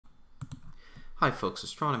Hi folks,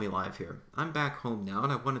 Astronomy Live here. I'm back home now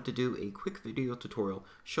and I wanted to do a quick video tutorial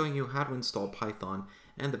showing you how to install Python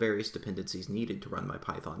and the various dependencies needed to run my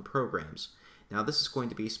Python programs. Now this is going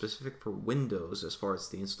to be specific for Windows as far as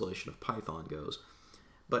the installation of Python goes,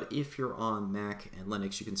 but if you're on Mac and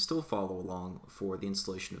Linux you can still follow along for the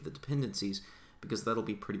installation of the dependencies because that'll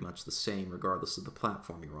be pretty much the same regardless of the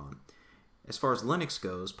platform you're on. As far as Linux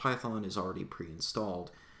goes, Python is already pre-installed,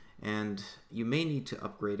 and you may need to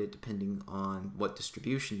upgrade it depending on what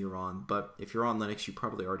distribution you're on, but if you're on Linux you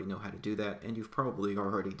probably already know how to do that and you've probably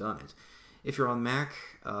already done it. If you're on Mac,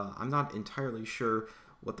 I'm not entirely sure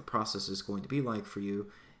what the process is going to be like for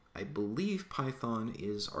you. I believe Python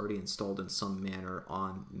is already installed in some manner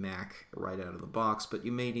on Mac right out of the box, but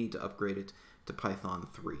you may need to upgrade it to Python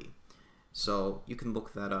 3. So you can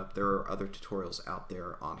look that up. There are other tutorials out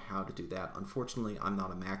there on how to do that. Unfortunately, I'm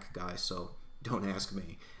not a Mac guy, so don't ask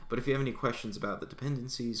me. But if you have any questions about the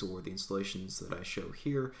dependencies or the installations that I show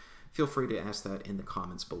here, feel free to ask that in the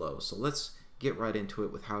comments below. So let's get right into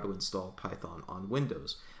it with how to install Python on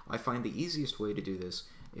Windows. I find the easiest way to do this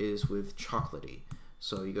is with Chocolatey.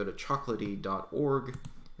 So you go to chocolatey.org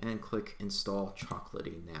and click Install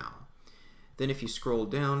Chocolatey Now. Then if you scroll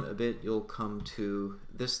down a bit, you'll come to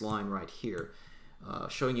this line right here,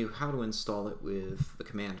 showing you how to install it with the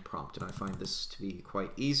command prompt. And I find this to be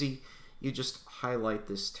quite easy. You just highlight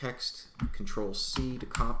this text, Control-C to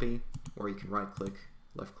copy, or you can right-click,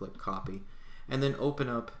 left-click, copy, and then open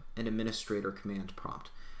up an administrator command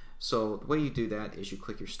prompt. So the way you do that is you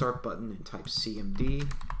click your Start button and type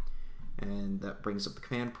CMD, and that brings up the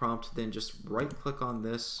command prompt. Then just right-click on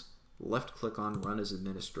this, left-click on Run as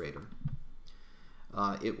Administrator.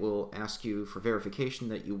 It will ask you for verification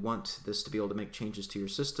that you want this to be able to make changes to your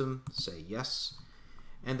system. Say yes,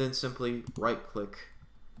 and then simply right-click,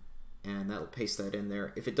 and that'll paste that in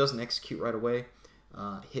there. If it doesn't execute right away,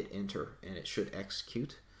 hit enter and it should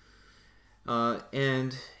execute.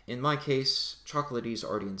 And in my case, Chocolatey is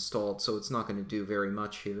already installed, so it's not going to do very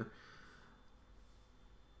much here.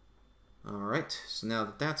 Alright, so now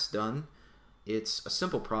that that's done, it's a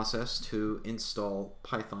simple process to install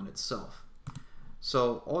Python itself.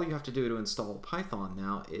 So all you have to do to install Python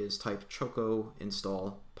now is type choco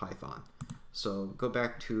install Python. So go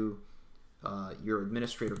back to your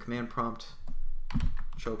administrator command prompt,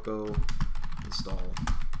 choco install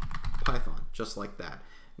Python, just like that.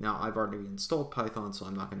 Now I've already installed Python, so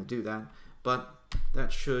I'm not going to do that, but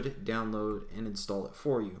that should download and install it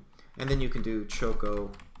for you. And then you can do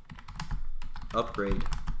choco upgrade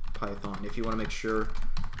Python if you want to make sure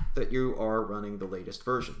that you are running the latest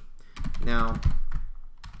version. Now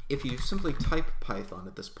if you simply type Python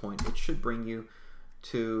at this point, it should bring you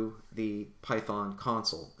to the Python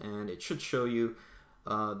console, and it should show you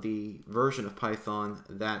the version of Python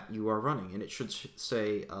that you are running, and it should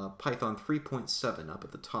say Python 3.7 up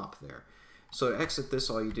at the top there. So to exit this,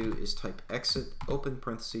 all you do is type exit, open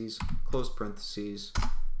parentheses, close parentheses,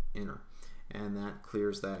 enter, and that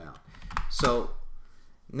clears that out. So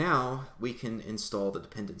now we can install the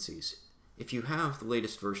dependencies. If you have the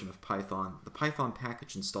latest version of Python, the Python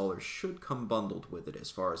package installer should come bundled with it as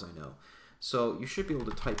far as I know. So you should be able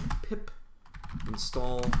to type pip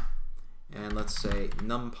install, and let's say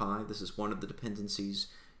numpy. This is one of the dependencies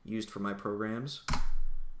used for my programs,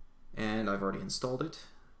 and I've already installed it.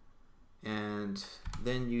 And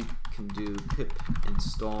then you can do pip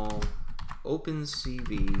install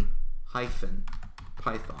OpenCV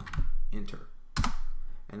 -Python, enter,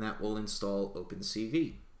 and that will install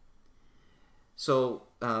OpenCV. So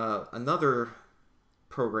another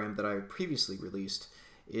program that I previously released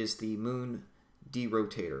is the Moon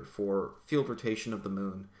derotator for field rotation of the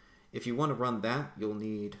moon. If you want to run that, you'll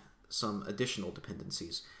need some additional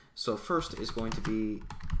dependencies. So first is going to be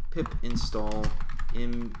pip install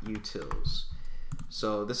imutils.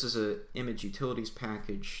 So this is an image utilities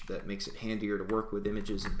package that makes it handier to work with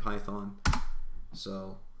images in Python.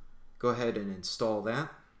 So go ahead and install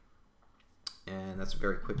that, and that's a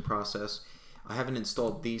very quick process. I haven't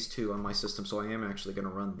installed these two on my system, so I am actually going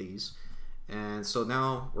to run these. And so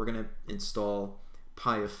now we're going to install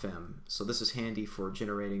PyEphem. So this is handy for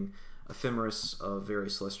generating ephemeris of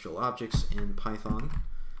various celestial objects in Python.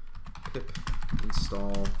 Pip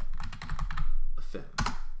install ephem.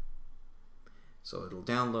 So it'll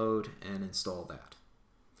download and install that.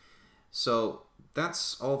 So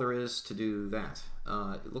that's all there is to do that.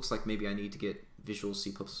 It looks like maybe I need to get Visual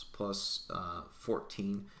C++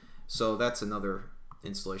 14. So that's another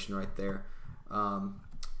installation right there.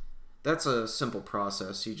 That's a simple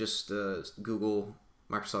process. You just Google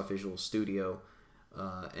Microsoft Visual Studio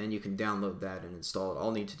and you can download that and install it. I'll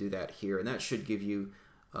need to do that here, and that should give you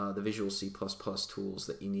the Visual C++ tools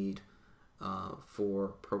that you need for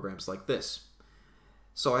programs like this.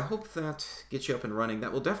 So I hope that gets you up and running.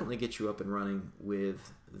 That will definitely get you up and running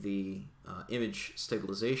with the image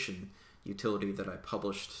stabilization utility that I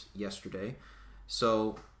published yesterday.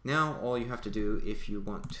 So now all you have to do if you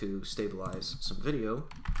want to stabilize some video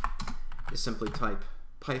is simply type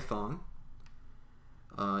Python.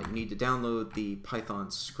 You need to download the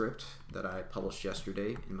Python script that I published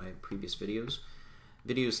yesterday in my previous videos,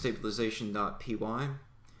 videostabilization.py.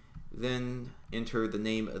 Then enter the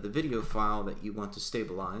name of the video file that you want to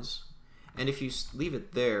stabilize. And if you leave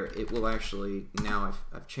it there, it will actually, now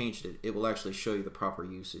I've changed it, it will actually show you the proper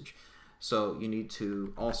usage. So you need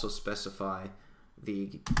to also specify the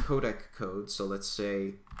codec code. So let's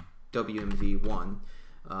say WMV1.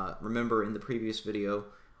 Remember in the previous video,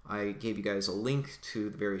 I gave you guys a link to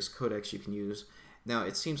the various codecs you can use. Now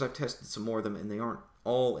it seems I've tested some more of them and they aren't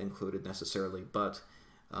all included necessarily, but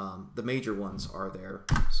the major ones are there.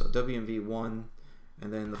 So WMV1,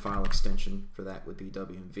 and then the file extension for that would be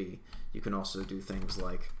WMV. You can also do things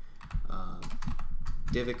like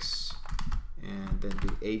DivX, and then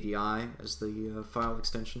do AVI as the file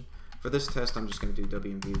extension. For this test, I'm just going to do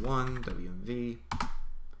WMV1, WMV,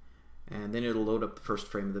 and then it'll load up the first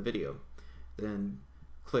frame of the video. Then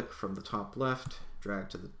click from the top left, drag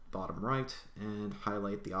to the bottom right, and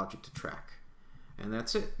highlight the object to track. And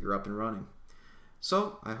that's it. You're up and running.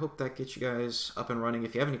 So I hope that gets you guys up and running.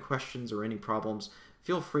 If you have any questions or any problems,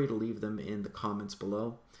 feel free to leave them in the comments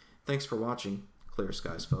below. Thanks for watching. Clear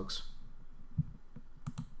skies, folks.